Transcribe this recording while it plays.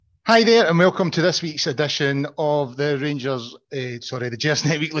Hi there, and welcome to this week's edition of the the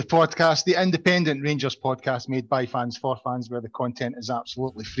GersNet Weekly Podcast, the independent Rangers podcast made by fans for fans, where the content is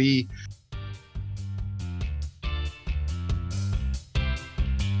absolutely free.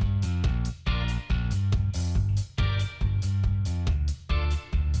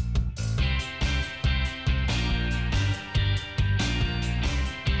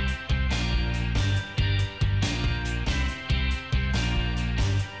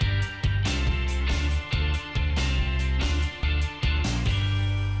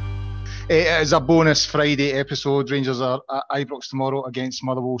 It is a bonus Friday episode. Rangers are at Ibrox tomorrow against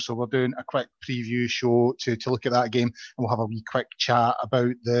Motherwell, so we're doing a quick preview show to look at that game, and we'll have a wee quick chat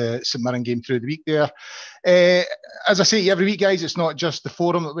about the St Mirren game through the week there. As I say every week, guys, it's not just the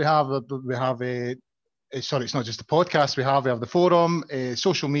forum that we have. It's not just the podcast we have the forum,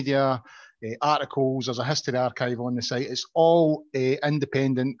 social media, articles. There's a history archive on the site. It's all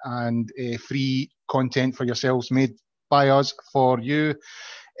independent and free content for yourselves, made by us for you.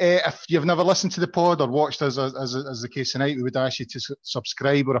 If you've never listened to the pod or watched us, as the case tonight, we would ask you to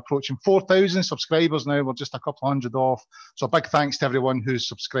subscribe. We're approaching 4,000 subscribers now. We're just a couple hundred off. So a big thanks to everyone who's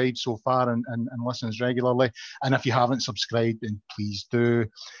subscribed so far and listens regularly. And if you haven't subscribed, then please do.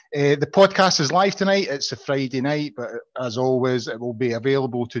 The podcast is live tonight. It's a Friday night, but as always, it will be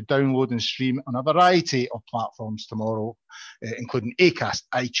available to download and stream on a variety of platforms tomorrow, including Acast,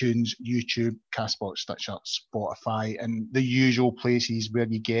 iTunes, YouTube, Castbox, Stitcher, Spotify, and the usual places where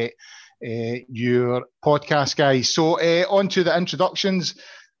you get your podcast, guys. So on to the introductions.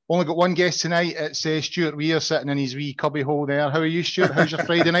 Only got one guest tonight. It's Stuart Weir sitting in his wee cubby hole there. How are you, Stuart? How's your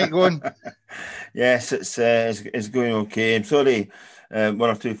Friday night going? Yes, it's going okay. I'm sorry, one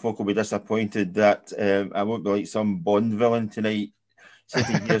or two folk will be disappointed that I won't be like some Bond villain tonight,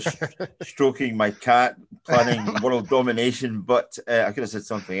 sitting here stroking my cat, planning world domination. But I could have said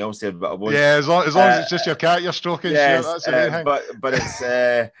something else there, but I won't. Yeah, as long as it's just your cat you're stroking, yes, Stuart, that's the main thing. But it's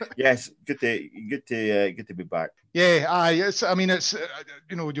yes, good to be back. Yeah, it's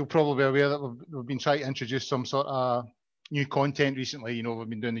you'll probably be aware that we've been trying to introduce some sort of new content recently. You know, we've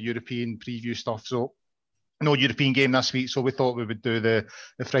been doing the European preview stuff, so no European game this week, so we thought we would do the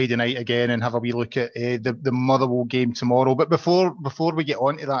Friday night again and have a wee look at the Motherwell game tomorrow. But before we get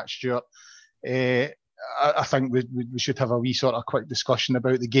on to that, Stuart, I think we should have a wee sort of quick discussion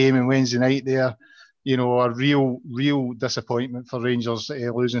about the game on Wednesday night there. You know, a real disappointment for Rangers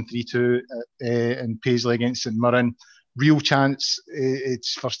losing 3-2 in Paisley against St Mirren. Real chance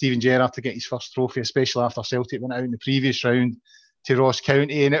it's for Steven Gerrard to get his first trophy, especially after Celtic went out in the previous round to Ross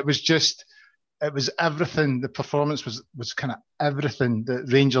County, and it was everything. The performance was kind of everything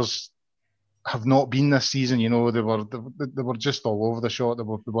that Rangers have not been this season. You know, they were just all over the shop. They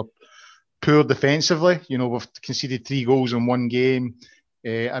were poor defensively. You know, we've conceded 3 goals in one game.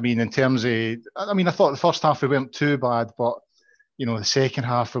 I thought the first half we weren't too bad, but you know, the second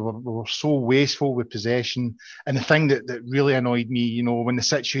half we were so wasteful with possession. And the thing that really annoyed me, you know, when the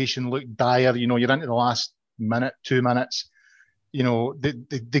situation looked dire, you know, you're into the last minute, 2 minutes. You know,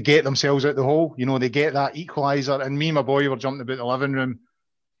 they get themselves out the hole. You know, they get that equaliser. And me and my boy were jumping about the living room,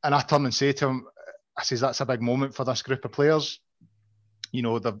 and I turned and say to him, I says, that's a big moment for this group of players. You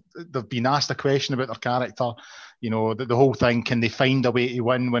know, they've been asked a question about their character. You know, the whole thing, can they find a way to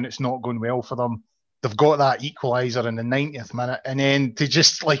win when it's not going well for them? They've got that equaliser in the 90th minute, and then to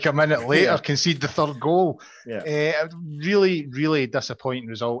just like a minute later concede the third goal. Really, really disappointing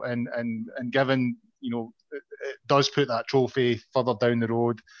result. And given, you know, it does put that trophy further down the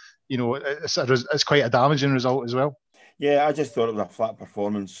road, you know, it's quite a damaging result as well. Yeah, I just thought it was a flat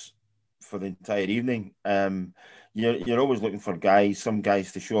performance for the entire evening. You're always looking for some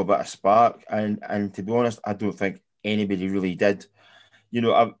guys to show a bit of spark, and to be honest, I don't think anybody really did. You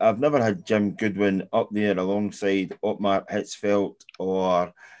know, I've never had Jim Goodwin up there alongside Otmar Hitzfeld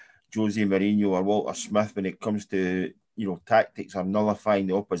or Jose Mourinho or Walter Smith when it comes to, you know, tactics or nullifying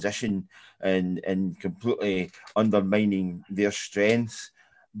the opposition and completely undermining their strengths.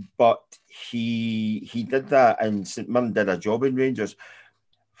 But he did that, and St Mirren did a job in Rangers.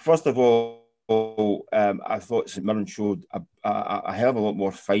 First of all, I thought St Mirren showed a hell of a lot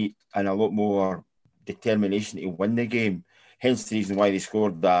more fight and a lot more determination to win the game. Hence the reason why they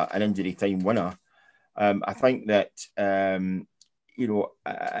scored an injury time winner. I think that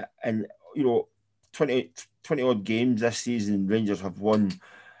 20 odd games this season, Rangers have won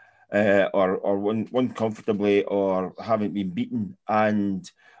or won comfortably or haven't been beaten. And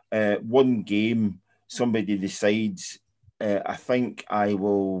one game, somebody decides, I think I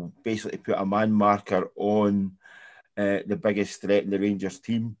will basically put a man marker on the biggest threat in the Rangers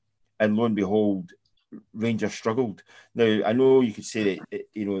team. And lo and behold, Rangers struggled. Now, I know you could say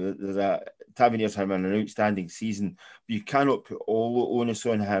that, Taverniers had an outstanding season, but you cannot put all the onus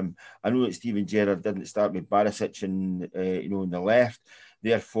on him. I know that Steven Gerrard didn't start with Barisic in the left.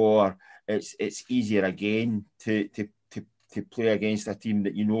 Therefore, it's easier again to play against a team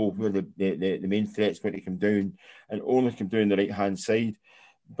that you know where the main threat's going to come down, and only come down the right-hand side.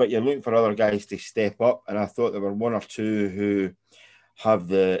 But you're looking for other guys to step up, and I thought there were one or two who have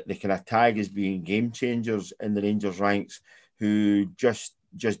the kind of tag as being game changers in the Rangers ranks, who just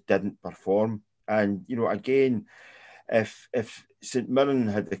didn't perform. And again, if St Mirren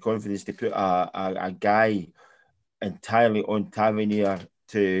had the confidence to put a guy entirely on Tavernier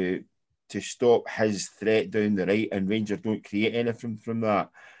to stop his threat down the right, and Rangers don't create anything from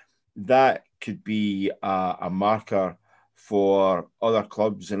that could be a marker for other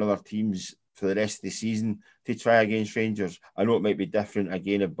clubs and other teams for the rest of the season to try against Rangers. I know it might be different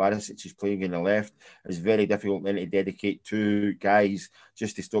again if Barisic is playing in the left. It's very difficult then to dedicate two guys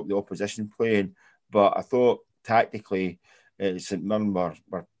just to stop the opposition playing. But I thought tactically St Mirren were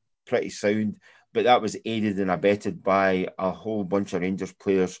pretty sound, but that was aided and abetted by a whole bunch of Rangers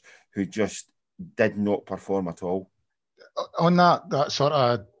players who just did not perform at all. On that sort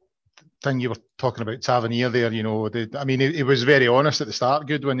of thing you were talking about, Tavernier there, he was very honest at the start,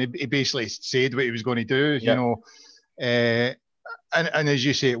 Goodwin. He basically said what he was going to do, and as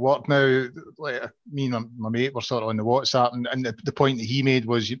you say, it worked. Now, like, me and my mate were sort of on the WhatsApp, and the point that he made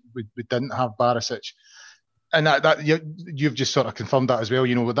was we didn't have Barisic. And that you've just sort of confirmed that as well.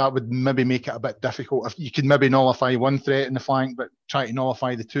 That would maybe make it a bit difficult. If you could maybe nullify one threat in the flank, but try to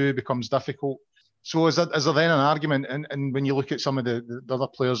nullify the two becomes difficult. So is there then an argument, and when you look at some of the other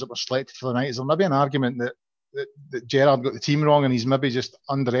players that were selected for the night, is there maybe an argument that Gerrard got the team wrong and he's maybe just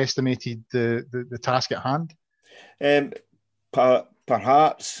underestimated the task at hand?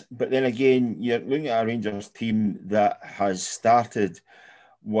 Perhaps, but then again, you're looking at a Rangers team that has started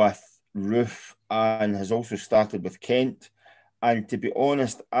with Roofe and has also started with Kent. And to be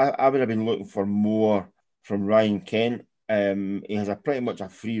honest, I would have been looking for more from Ryan Kent. He has pretty much a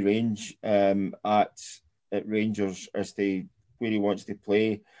free range at Rangers as to where he wants to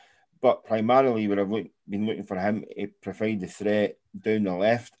play. But primarily, would have been looking for him to provide the threat down the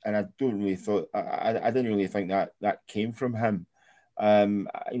left. And I didn't really think that came from him. I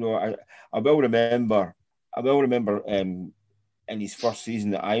will remember in his first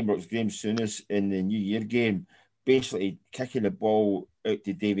season at Ibrox, Graham Souness in the New Year game, basically kicking the ball out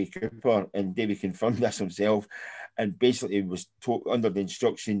to Davy Cooper, and Davy confirmed this himself, and basically was under the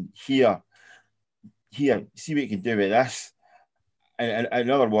instruction, here, see what you can do with this. And in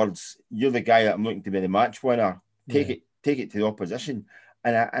other words, you're the guy that I'm looking to be the match winner. Take it to the opposition.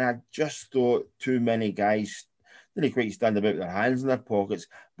 And I just thought too many guys didn't quite stand about with their hands in their pockets,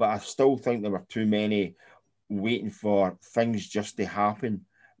 but I still think there were too many waiting for things just to happen,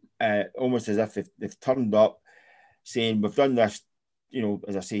 almost as if they've turned up saying, we've done this,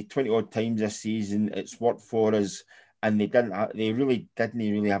 as I say, 20 odd times this season, it's worked for us, and they really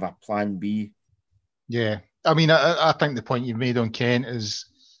didn't have a plan B. Yeah, I mean, I think the point you've made on Kent is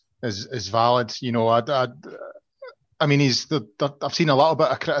valid. I mean, I've seen a little bit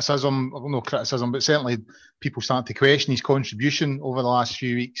of criticism, well, no criticism, but certainly people starting to question his contribution over the last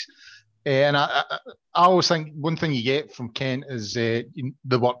few weeks. And I always think one thing you get from Kent is the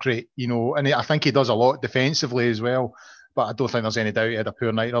work rate, and I think he does a lot defensively as well. But I don't think there's any doubt he had a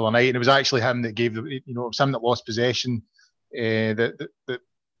poor night the other night. And it was actually him that gave it was him that lost possession that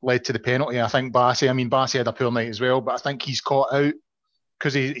led to the penalty. I think Bassey had a poor night as well, but I think he's caught out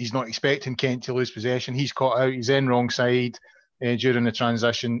because he's not expecting Kent to lose possession. He's caught out. He's in wrong side during the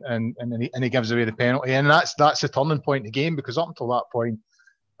transition, and he gives away the penalty. And that's the turning point in the game, because up until that point,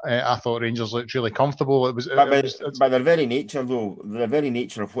 I thought Rangers looked really comfortable. By their very nature, though, the very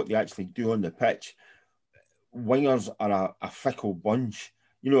nature of what they actually do on the pitch, wingers are a fickle bunch.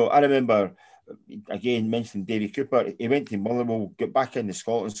 I remember, again, mentioning Davy Cooper. He went to Motherwell, got back in the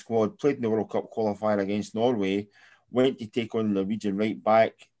Scotland squad, played in the World Cup qualifier against Norway, went to take on the Norwegian right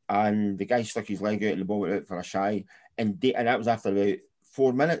back, and the guy stuck his leg out and the ball went out for a shy. And that was after about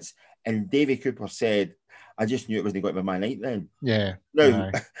 4 minutes. And Davy Cooper said, I just knew it wasn't going to be my night then. Yeah. Now,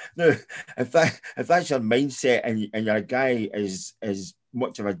 if that's your mindset, and you're a guy as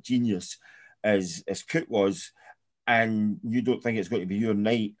much of a genius as Cook was, and you don't think it's going to be your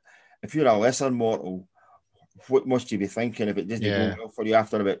night, if you're a lesser mortal, what must you be thinking if it doesn't go well for you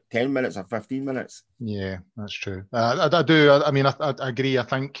after about 10 minutes or 15 minutes? Yeah, that's true. I do. I mean, I agree. I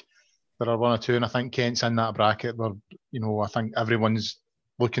think there are one or two, and I think Kent's in that bracket where, I think everyone's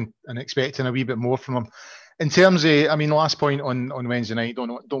looking and expecting a wee bit more from him. In terms of, I mean, last point on Wednesday night, don't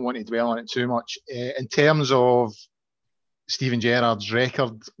want to dwell on it too much. In terms of Steven Gerrard's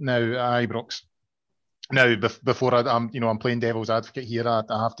record now at Ibrox, now before I'm playing devil's advocate here, I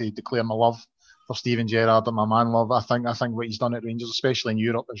have to declare my love for Steven Gerrard and my man love. I think what he's done at Rangers, especially in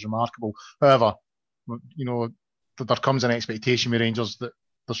Europe, is remarkable. However, there comes an expectation with Rangers that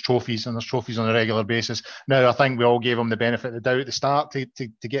there's trophies on a regular basis. Now, I think we all gave him the benefit of the doubt at the start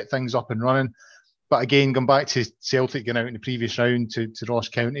to get things up and running. But again, going back to Celtic going out in the previous round to Ross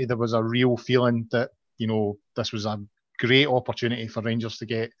County, there was a real feeling that, this was a great opportunity for Rangers to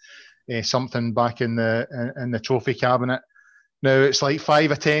get something back in the trophy cabinet. Now, it's like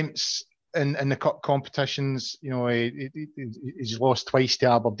 5 attempts in the cup competitions. He's lost twice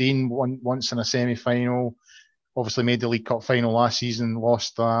to Aberdeen, once in a semi-final. Obviously made the League Cup final last season,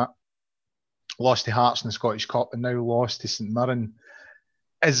 lost that. Lost to Hearts in the Scottish Cup and now lost to St Mirren.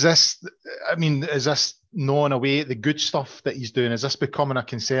 Is this gnawing away at the good stuff that he's doing? Is this becoming a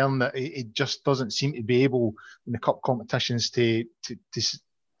concern that he just doesn't seem to be able in the cup competitions to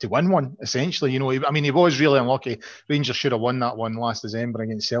win one, essentially? He was really unlucky. Rangers should have won that one last December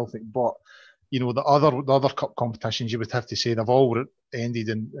against Celtic, but the other cup competitions, you would have to say they've all ended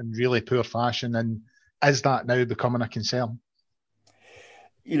in really poor fashion. And is that now becoming a concern?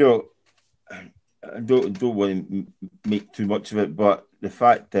 I don't want to make too much of it, but the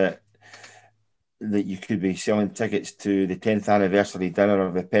fact that you could be selling tickets to the 10th anniversary dinner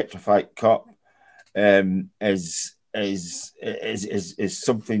of the Petrified Cup is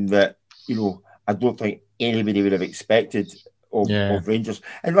something that I don't think anybody would have expected of Rangers.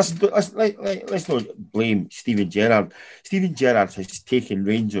 And let's not blame Steven Gerrard. Steven Gerrard has taken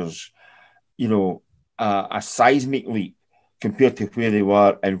Rangers, a seismic leap compared to where they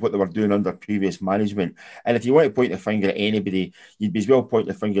were and what they were doing under previous management. And if you want to point the finger at anybody, you'd be as well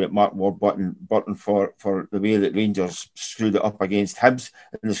pointing the finger at Mark Warburton for the way that Rangers screwed it up against Hibs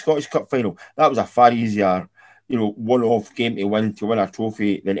in the Scottish Cup final. That was a far easier, one-off game to win a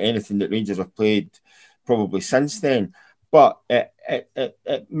trophy than anything that Rangers have played probably since then. But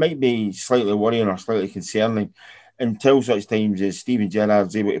it might be slightly worrying or slightly concerning until such times as Steven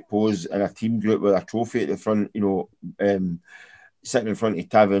Gerrard's able to pose in a team group with a trophy at the front, sitting in front of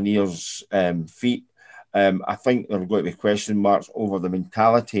Tavernier's feet. I think there are going to be question marks over the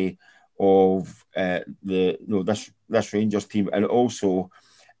mentality of this Rangers team, and also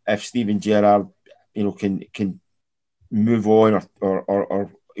if Steven Gerrard, can move on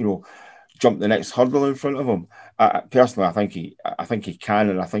or jump the next hurdle in front of him. Personally, I think he can,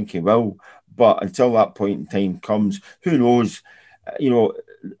 and I think he will. But until that point in time comes, who knows? You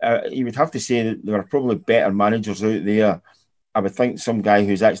would have to say that there are probably better managers out there. I would think some guy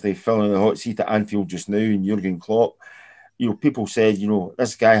who's actually filling the hot seat at Anfield just now, and Jurgen Klopp. People said,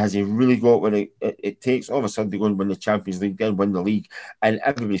 this guy, has he really got what it takes? All of a sudden, they go and win the Champions League, then win the league, and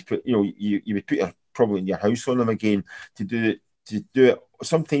everybody's put, you would put probably in your house on them again to do it.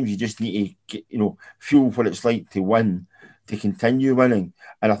 Sometimes you just need to feel what it's like to win, to continue winning.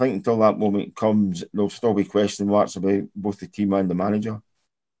 And I think until that moment comes, there'll still be question marks about both the team and the manager.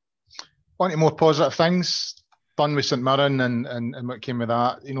 On to more positive things. Done with St Mirren and what came with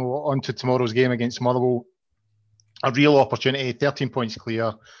that. On to tomorrow's game against Motherwell. A real opportunity, 13 points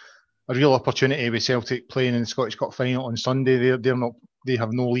clear. A real opportunity with Celtic playing in the Scottish Cup final on Sunday. They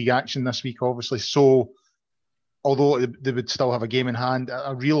have no league action this week, obviously. So, although they would still have a game in hand,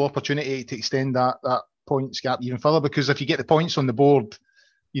 a real opportunity to extend that points gap even further, because if you get the points on the board,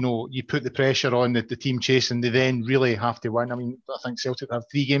 you put the pressure on the team chasing. They then really have to win. I think Celtic have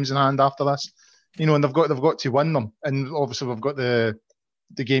 3 games in hand after this, and they've got to win them. And obviously we've got the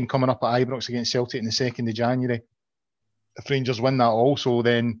game coming up at Ibrox against Celtic on the 2nd of January. If Rangers win that also,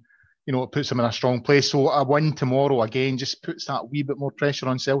 then it puts them in a strong place. So a win tomorrow again just puts that wee bit more pressure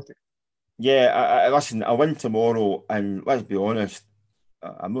on Celtic. Yeah, listen, a win tomorrow, and let's be honest,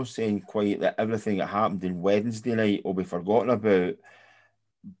 I'm not saying quite that everything that happened in Wednesday night will be forgotten about,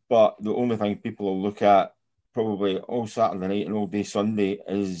 but the only thing people will look at probably all Saturday night and all day Sunday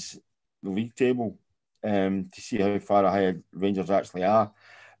is the league table, to see how far ahead Rangers actually are.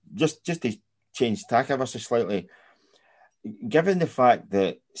 Just to change tack ever so slightly, given the fact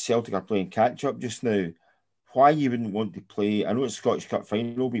that Celtic are playing catch-up just now, why you wouldn't want to play, I know it's Scottish Cup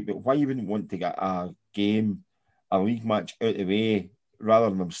final week, but why you wouldn't want to get a league match out of the way rather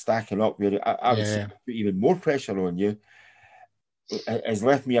than them stacking up where I would say put even more pressure on you, has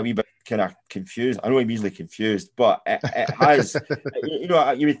left me a wee bit kind of confused. I know I'm easily confused, but it has,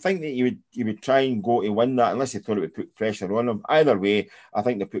 you would think that you would try and go to win that unless you thought it would put pressure on them. Either way, I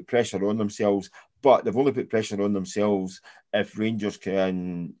think they put pressure on themselves, but they've only put pressure on themselves if Rangers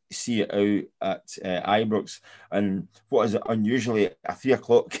can see it out at Ibrox. And what is it, unusually a 3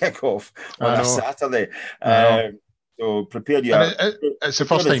 o'clock kickoff on a Saturday? So prepare your. And it's the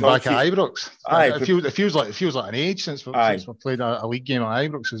first time back at Ibrox. Aye, it feels like an age since we played a league game at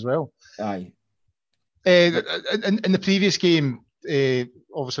Ibrox as well. Aye. In the previous game,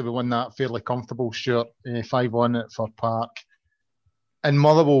 obviously we won that fairly comfortable, Stuart, 5-1 at Fir Park. And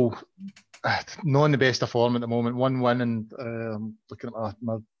Motherwell, not in the best of form at the moment. 1 win, and looking at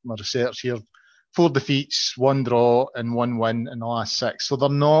my research here, 4 defeats, 1 draw, and 1 win in the last 6. So they're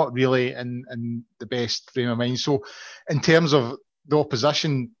not really in the best frame of mind. So in terms of the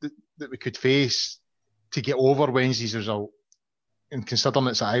opposition that we could face to get over Wednesday's result, and considering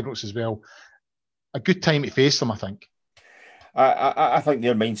it's at Ibrox as well, a good time to face them, I think. I think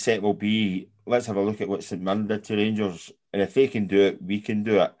their mindset will be, let's have a look at what St Mirren did to Rangers, and if they can do it, we can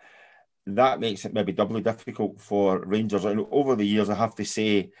do it. That makes it maybe doubly difficult for Rangers. And over the years, I have to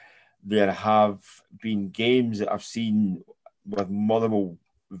say, there have been games that I've seen with Motherwell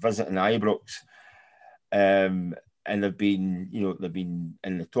visiting Ibrox, and they've been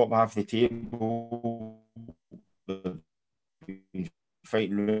in the top half of the table, they've been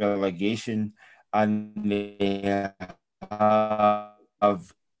fighting relegation, and they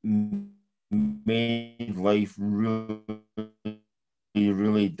have made life really,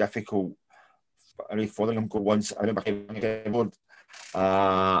 really difficult. Following go once, I remember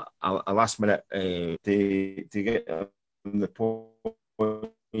a last minute to get the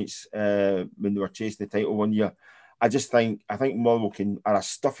points when they were chasing the title one year. I think Motherwell are a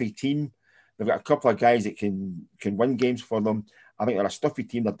stuffy team. They've got a couple of guys that can win games for them. I think they're a stuffy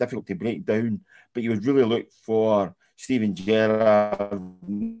team. They're difficult to break down, but you would really look for Steven Gerrard.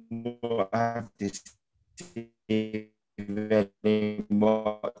 I have to say very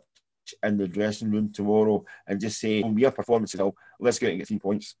much in the dressing room tomorrow and just say, we have performances now, let's go out and get 3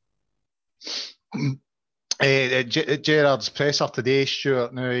 points. Gerrard's presser today,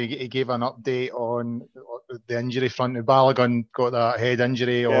 Stuart, now he gave an update on the injury front. Balogun got that head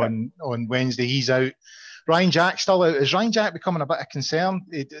injury on Wednesday. He's out. Ryan Jack still out. Is Ryan Jack becoming a bit of concern?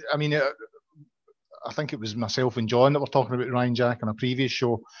 I think it was myself and John that were talking about Ryan Jack on a previous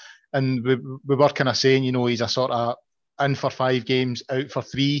show, and we were kind of saying, he's a sort of in for 5 games, out for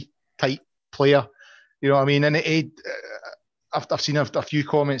 3 type player. You know what I mean? And I've seen a few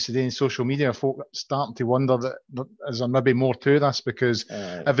comments today in social media, folk starting to wonder that is there maybe more to this, because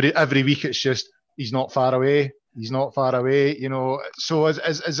every week it's just he's not far away. So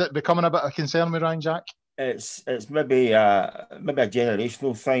is it becoming a bit of concern with Ryan Jack? It's maybe a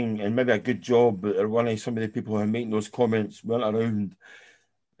generational thing, and maybe a good job that one of some of the people who are making those comments weren't around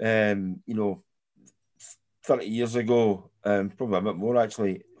 30 years ago, probably a bit more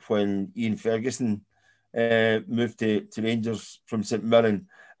actually, when Ian Ferguson moved to Rangers from St Mirren,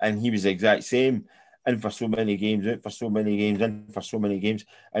 and he was the exact same, in for so many games, out for so many games, in for so many games.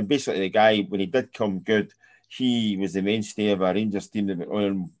 And basically the guy, when he did come good, he was the mainstay of a Rangers team that went on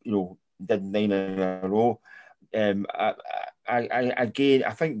and, did 9 in a row. I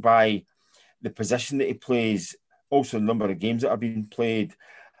think by the position that he plays, also the number of games that have been played,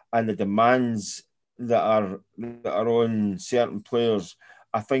 and the demands that are on certain players,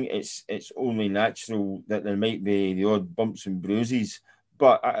 I think it's only natural that there might be the odd bumps and bruises.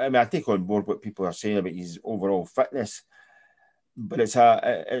 But I take on board what people are saying about his overall fitness. But it's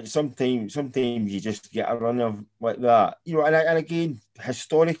sometimes you just get a run of like that, and again,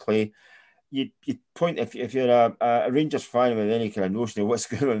 historically, you point, if you're a Rangers fan with any kind of notion of what's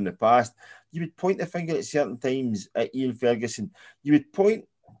going on in the past, you would point the finger at certain times at Ian Ferguson. You would point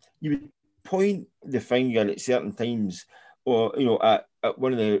the finger at certain times, or at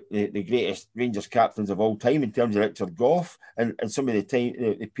one of the greatest Rangers captains of all time in terms of Richard Gough, and some of the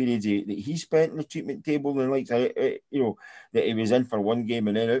periods that he spent in the treatment table, and that he was in for one game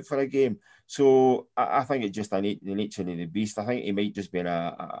and then out for a game. So I think it's just the nature of the beast. I think he might just be in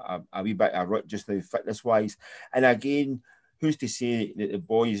a wee bit of a rut just now, fitness wise. And again, who's to say that the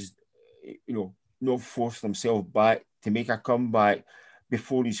boys, not force themselves back to make a comeback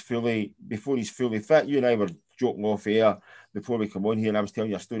before he's fully fit? You and I were joking off air before we come on here, and I was telling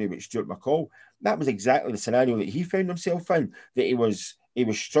you a story about Stuart McCall. That was exactly the scenario that he found himself in. That he was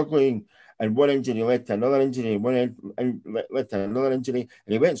struggling, and one injury led to another injury, and led to another injury,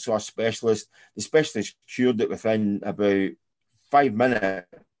 and he went and saw a specialist. The specialist cured it within about 5 minutes,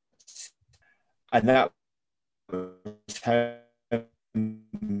 and that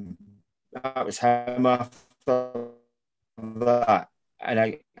was him after that.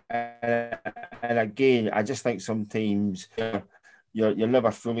 And again, I just think sometimes you're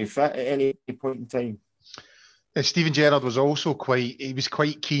never fully fit at any point in time. Steven Gerrard was also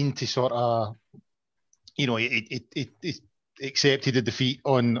quite keen to sort of, he accepted the defeat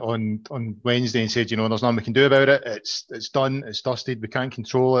on Wednesday and said, there's nothing we can do about it. It's done. It's dusted. We can't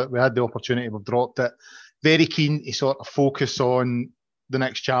control it. We had the opportunity. We've dropped it. Very keen to sort of focus on the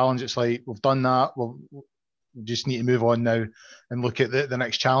next challenge. It's like, we've done that. We just need to move on now and look at the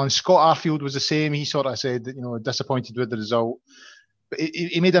next challenge. Scott Arfield was the same. He sort of said that, disappointed with the result. But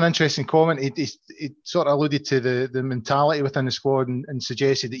he made an interesting comment. He sort of alluded to the mentality within the squad and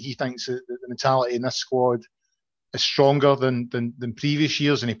suggested that he thinks that the mentality in this squad is stronger than previous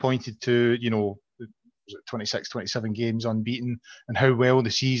years. And he pointed to, 26, 27 games unbeaten and how well the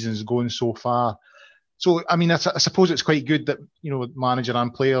season's going so far. So, I mean, I suppose it's quite good that, manager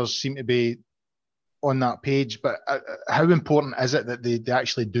and players seem to be on that page. But how important is it that they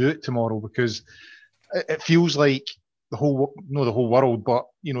actually do it tomorrow? Because it feels like the whole world, but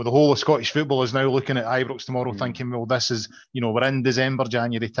the whole of Scottish football is now looking at Ibrox tomorrow, thinking, well, this is, we're in December,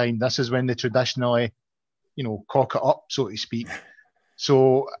 January time. This is when they traditionally, cock it up, so to speak.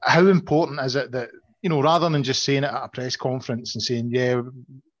 So how important is it that, rather than just saying it at a press conference and saying, yeah,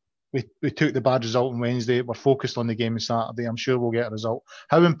 we took the bad result on Wednesday, we're focused on the game on Saturday, I'm sure we'll get a result.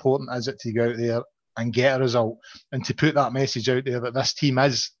 How important is it to go out there and get a result and to put that message out there that this team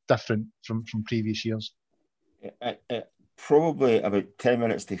is different from previous years? Probably about 10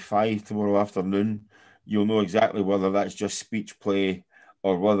 minutes to 5 tomorrow afternoon, you'll know exactly whether that's just speech play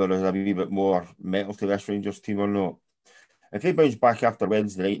or whether there's a wee bit more metal to this Rangers team or not. If they bounce back after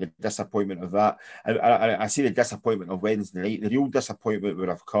Wednesday night, the disappointment of that, I see the disappointment of Wednesday night. The real disappointment would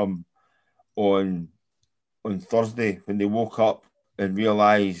have come on Thursday when they woke up and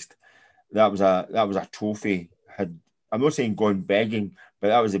realised that was a trophy. I'm not saying gone begging, but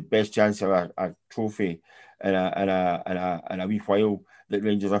that was the best chance of a trophy in a wee while that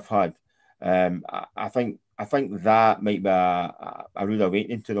Rangers have had. I think that might be a rude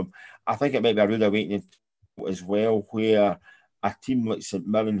awakening to them. I think it might be a rude awakening as well, where a team like St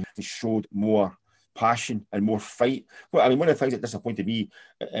Mirren showed more passion and more fight. Well, I mean, one of the things that disappointed me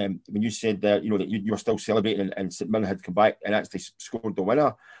when you said that that you were still celebrating and St Mirren had come back and actually scored the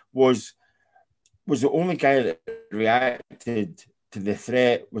winner was the only guy that reacted to the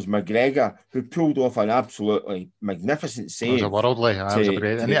threat was McGregor, who pulled off an absolutely magnificent save. It was a worldly. Was a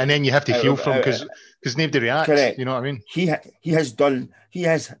great, and then you have to feel from because nobody reacts. Correct. You know what I mean? He's done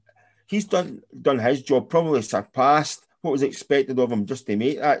his job, probably surpassed what was expected of him just to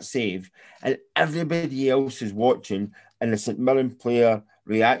make that save, and everybody else is watching, and the St Mirren player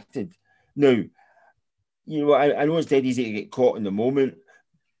reacted. Now, I know it's dead easy to get caught in the moment.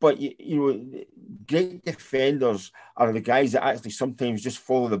 But, great defenders are the guys that actually sometimes just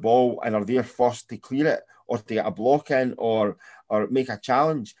follow the ball and are there first to clear it or to get a block in or make a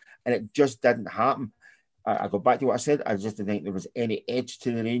challenge. And it just didn't happen. I go back to what I said. I just didn't think there was any edge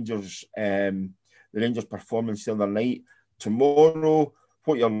to the Rangers' performance the other night. Tomorrow,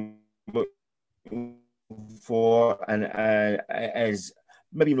 what you're looking for is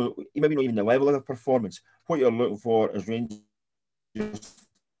maybe not even the level of the performance. What you're looking for is Rangers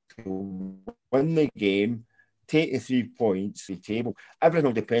to win the game, take the 3 points to the table. Everything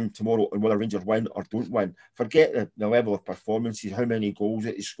will depend tomorrow on whether Rangers win or don't win. Forget the level of performances, how many goals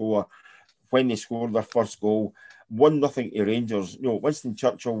that they score, when they scored their first goal. 1-0 to Rangers. Winston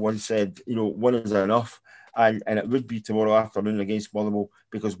Churchill once said, one is enough, and it would be tomorrow afternoon against Motherwell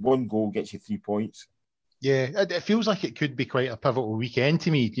because one goal gets you 3 points. Yeah, it feels like it could be quite a pivotal weekend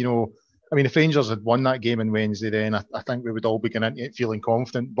to me. I mean, if Rangers had won that game on Wednesday, then I think we would all be going into it feeling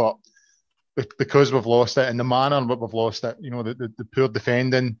confident. But because we've lost it and the manner in which we've lost it, the poor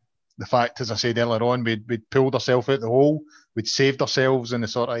defending, the fact, as I said earlier on, we'd pulled ourselves out the hole, we'd saved ourselves in the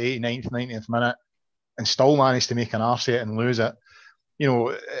sort of 89th, 90th minute and still managed to make an arse of it and lose it.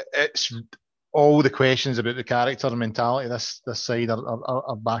 It's all the questions about the character and mentality this side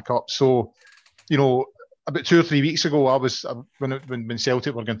are back up. So, about 2 or 3 weeks ago, I was when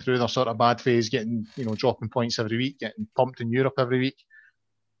Celtic were going through their sort of bad phase, getting dropping points every week, getting pumped in Europe every week.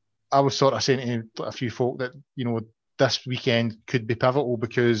 I was sort of saying to a few folk that this weekend could be pivotal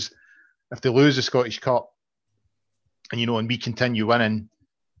because if they lose the Scottish Cup and we continue winning,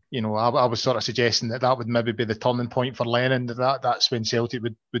 I was sort of suggesting that would maybe be the turning point for Lennon. That's when Celtic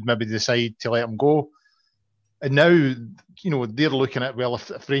would maybe decide to let him go. And now, they're looking at, well,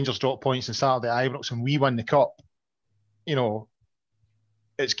 if Rangers drop points on Saturday at Ibrox and we win the cup,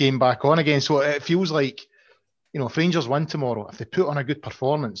 it's game back on again. So it feels like, if Rangers win tomorrow, if they put on a good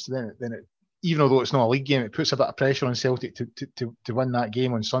performance, then it, even though it's not a league game, it puts a bit of pressure on Celtic to win that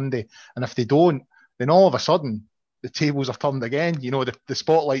game on Sunday. And if they don't, then all of a sudden, the tables are turned again. You know, the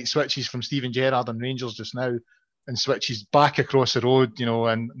spotlight switches from Steven Gerrard and Rangers just now and switches back across the road, you know,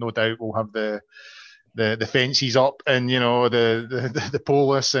 and no doubt we'll have the fences up and, you know, the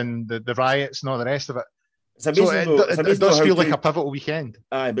police and the riots and all the rest of it. It's amazing, so it does feel like a pivotal weekend.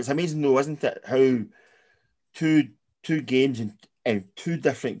 But it's amazing though, isn't it, how two games in two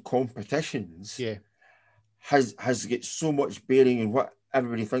different competitions has got so much bearing in what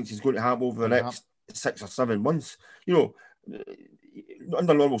everybody thinks is going to happen over the next 6 or 7 months. You know,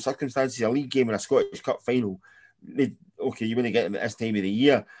 under normal circumstances, a league game and a Scottish Cup final, you wouldn't get them at this time of the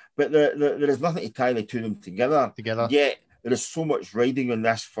year, but there is nothing to tie the two of them together. Yet there is so much riding on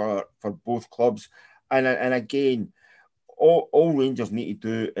this for both clubs, and again, all Rangers need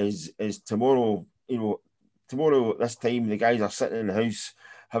to do is tomorrow. You know, tomorrow at this time, the guys are sitting in the house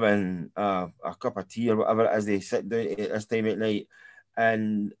having a cup of tea or whatever it is they sit down at this time at night,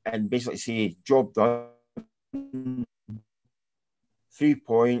 and basically say, job done, 3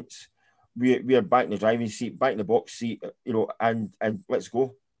 points. We are back in the driving seat, back in the box seat, you know, and let's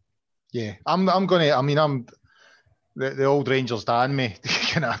go. Yeah, I'm the old Rangers Dan me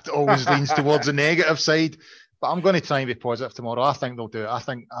kind of always leans towards the negative side, but I'm going to try and be positive tomorrow. I think they'll do it. I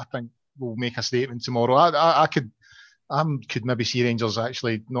think we'll make a statement tomorrow. I could maybe see Rangers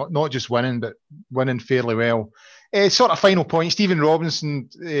actually not just winning, but winning fairly well. Sort of final point, Stephen Robinson,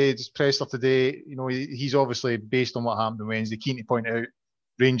 presser today, you know, he's obviously, based on what happened on Wednesday, keen to point out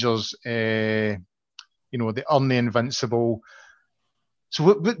Rangers, you know, they aren't invincible. So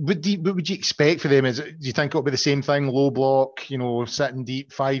what would you expect for them? Do you think it'll be the same thing, low block, you know, sitting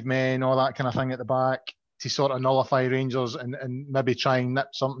deep, 5 men, all that kind of thing at the back to sort of nullify Rangers and maybe try and nip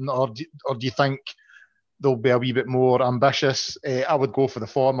something? Or do you think they'll be a wee bit more ambitious? I would go for the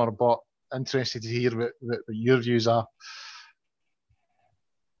former, but interested to hear what your views are.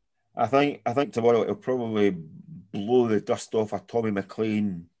 I think tomorrow it'll probably blow the dust off a Tommy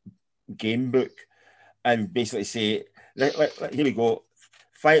McLean game book and basically say, here we go,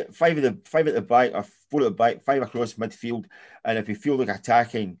 five at the back or 4 at the back, 5 across midfield, and if we feel like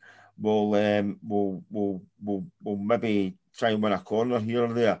attacking, we'll maybe try and win a corner here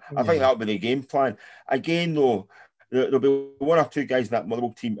or there. I think that'll be the game plan. Again, though, there'll be 1 or 2 guys in that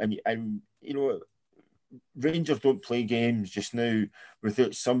Motherwell team, and you know, Rangers don't play games just now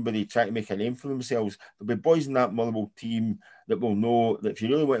without somebody trying to make a name for themselves. There'll be boys in that Motherwell team that will know that if you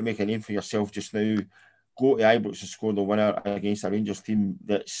really want to make a name for yourself just now, go to Ibrox and score the winner against a Rangers team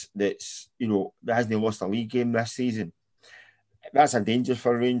that's you know, that hasn't lost a league game this season. That's a danger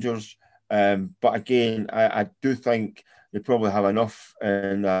for Rangers. But again, I do think they probably have enough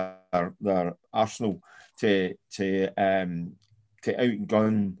in their arsenal to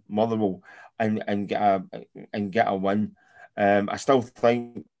outgun Motherwell and get a win. I still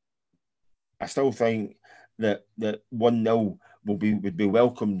think that 1-0 would be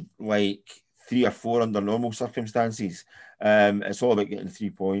welcomed like 3 or 4 under normal circumstances. It's all about getting 3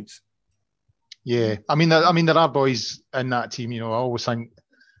 points. Yeah, I mean, there are boys in that team. You know, I always think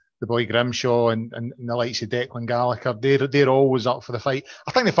the boy Grimshaw and the likes of Declan Gallagher, they're always up for the fight.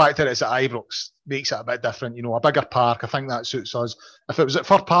 I think the fact that it's at Ibrox makes it a bit different. You know, a bigger park, I think that suits us. If it was at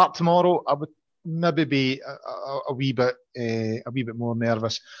Fir Park tomorrow, I would maybe be a wee bit more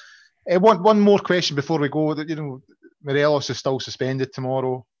nervous. One more question before we go. You know, Morelos is still suspended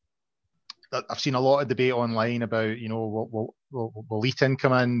tomorrow. I've seen a lot of debate online about, you know, will Leighton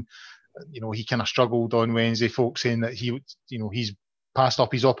come in? You know, he kind of struggled on Wednesday. Folks saying that he's passed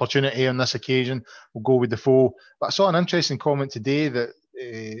up his opportunity on this occasion. We'll go with Defoe. But I saw an interesting comment today that,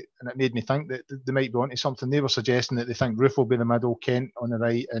 and it made me think that they might be onto something. They were suggesting that they think Roofe will be the middle, Kent on the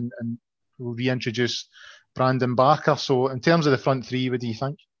right, and will reintroduce Brandon Barker. So in terms of the front three, what do you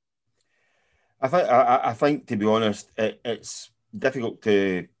think? I think to be honest, it's difficult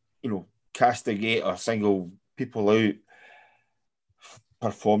to, you know, castigate or single people out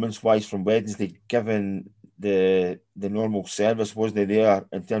performance-wise from Wednesday, given the normal service wasn't there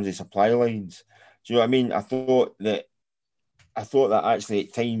in terms of supply lines. Do you know what I mean? I thought that actually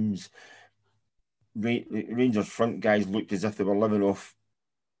at times Rangers front guys looked as if they were living off,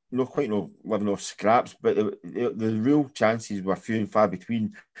 living off scraps, but the real chances were few and far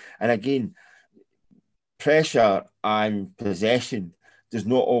between. And again, pressure and possession does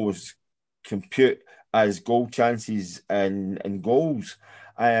not always compute as goal chances and goals.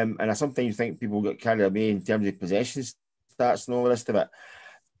 And I sometimes think people get carried away in terms of possession stats and all the rest of it.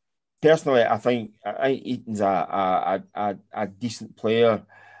 Personally, I think Eaton's a decent player.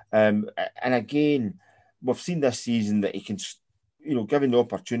 And again, we've seen this season that he can, you know, given the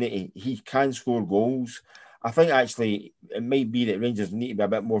opportunity, he can score goals. I think actually it might be that Rangers need to be a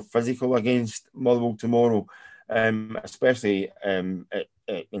bit more physical against Motherwell tomorrow. especially in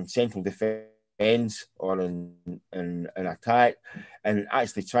central defence or in attack, and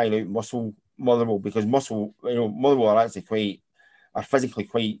actually trying out muscle Motherwell, because Motherwell are actually are physically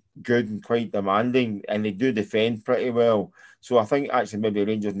quite good and quite demanding, and they do defend pretty well. So I think actually maybe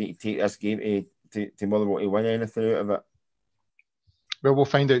Rangers need to take this game to Motherwell to win anything out of it. Well, we'll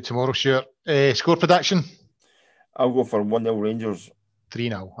find out tomorrow, sure. Score prediction? I'll go for 1-0 Rangers.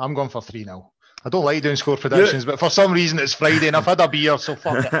 3-0. I'm going for 3-0. I don't like doing score predictions, but for some reason it's Friday and I've had a beer, so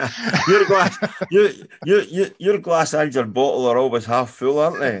fuck it. your glass and your bottle are always half full,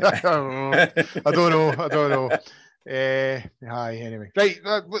 aren't they? I don't know. Anyway. Right,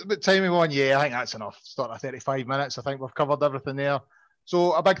 what time are we on? Yeah, I think that's enough. Start at 35 minutes. I think we've covered everything there.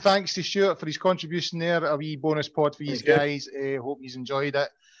 So a big thanks to Stuart for his contribution there. A wee bonus pod for you guys. Hope you've enjoyed it.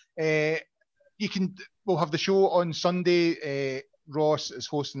 We'll have the show on Sunday. Ross is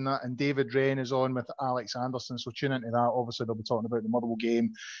hosting that, and David Wren is on with Alex Anderson. So tune into that. Obviously, they'll be talking about the Motherwell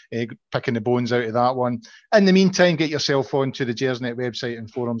game, picking the bones out of that one. In the meantime, get yourself onto the Gersnet website and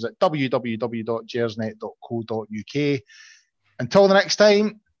forums at www.gersnet.co.uk. Until the next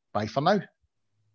time, bye for now.